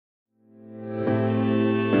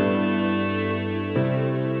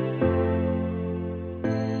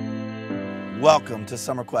Welcome to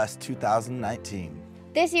SummerQuest 2019.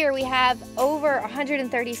 This year we have over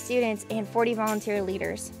 130 students and 40 volunteer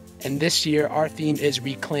leaders. And this year our theme is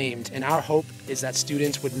reclaimed, and our hope is that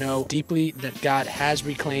students would know deeply that God has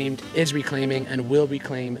reclaimed, is reclaiming, and will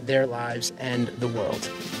reclaim their lives and the world.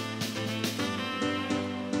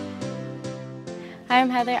 Hi,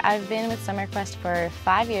 I'm Heather. I've been with SummerQuest for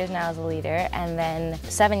 5 years now as a leader, and then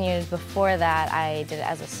 7 years before that I did it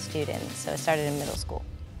as a student, so I started in middle school.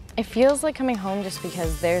 It feels like coming home just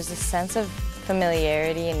because there's a sense of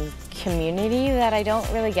familiarity and community that I don't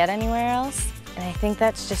really get anywhere else. And I think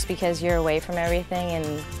that's just because you're away from everything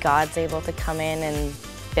and God's able to come in and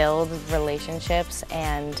build relationships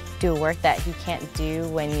and do work that He can't do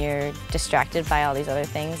when you're distracted by all these other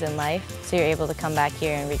things in life. So you're able to come back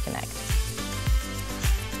here and reconnect.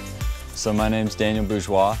 So my name's Daniel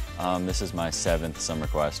Bourgeois. This is my 7th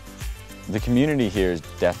SummerQuest. The community here is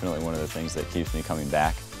definitely one of the things that keeps me coming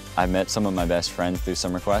back. I met some of my best friends through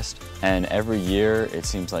SummerQuest, and every year it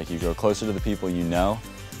seems like you grow closer to the people you know,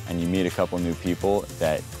 and you meet a couple new people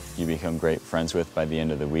that you become great friends with by the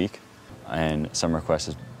end of the week, and SummerQuest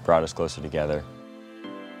has brought us closer together.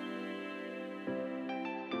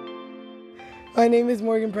 My name is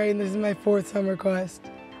Morgan Prey, and this is my 4th SummerQuest.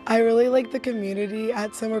 I really like the community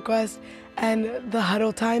at SummerQuest and the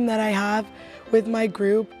huddle time that I have with my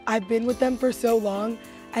group. I've been with them for so long,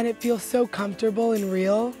 and it feels so comfortable and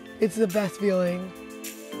real. It's the best feeling.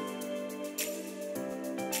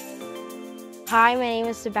 Hi, my name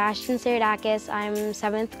is Sebastian Saradakis. I'm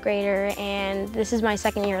 7th grader, and this is my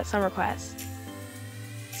 2nd year at SummerQuest.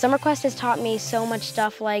 SummerQuest has taught me so much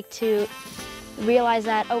stuff, like to realize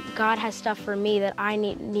that, oh, God has stuff for me that I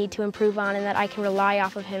need to improve on, and that I can rely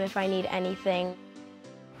off of Him if I need anything.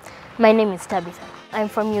 My name is Tabitha. I'm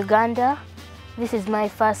from Uganda. This is my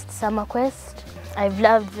first SummerQuest. I've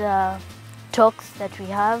loved the talks that we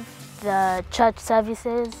have, the church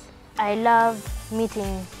services. I love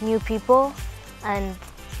meeting new people and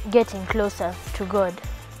getting closer to God.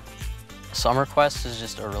 SummerQuest is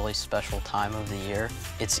just a really special time of the year.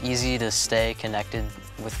 It's easy to stay connected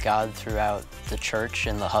with God throughout the church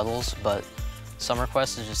and the huddles, but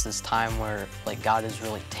SummerQuest is just this time where God is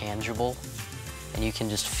really tangible and you can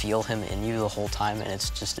just feel Him in you the whole time, and it's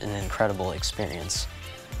just an incredible experience.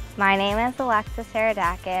 My name is Alexa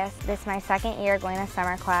Saradakis. This is my 2nd year going to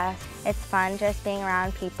SummerQuest. It's fun just being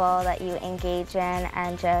around people that you engage in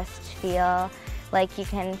and just feel like you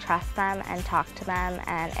can trust them and talk to them,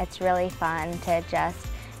 and it's really fun to just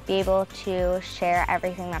be able to share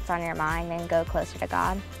everything that's on your mind and go closer to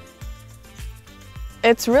God.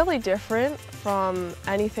 It's really different from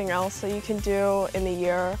anything else that you can do in the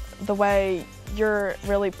year. The way you're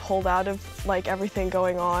really pulled out of everything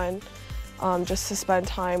going on, just to spend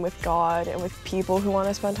time with God and with people who want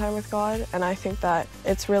to spend time with God. And I think that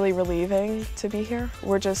it's really relieving to be here.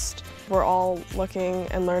 We're all looking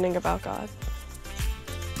and learning about God.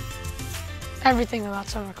 Everything about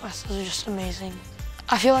SummerQuest is just amazing.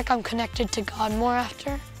 I feel like I'm connected to God more after,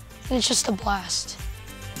 and it's just a blast.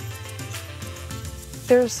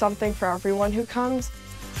 There's something for everyone who comes.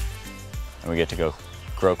 And we get to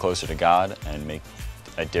grow closer to God and make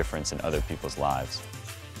a difference in other people's lives.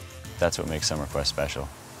 That's what makes SummerQuest special.